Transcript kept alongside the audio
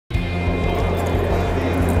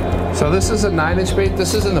So this is a 9-inch bait.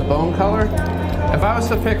 This is in the bone color. If I was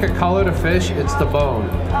to pick a color to fish, it's the bone.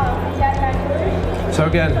 So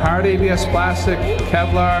again, hard ABS plastic,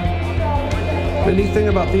 Kevlar. The neat thing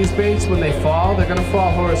about these baits, when they fall, they're gonna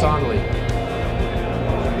fall horizontally.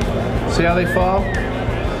 See how they fall?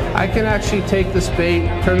 I can actually take this bait,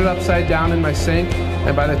 turn it upside down in my sink,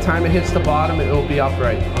 and by the time it hits the bottom, it will be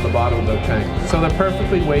upright on the bottom of the tank. So they're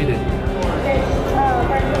perfectly weighted.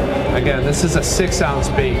 Again, this is a 6-ounce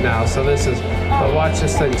bait now, so this is, but watch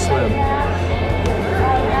this thing swim.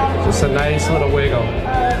 Just a nice little wiggle.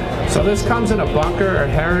 So this comes in a bunker or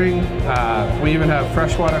herring. We even have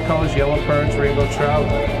freshwater colors, yellow perch, rainbow trout.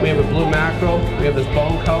 We have a blue mackerel. We have this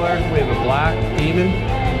bone color. We have a black demon.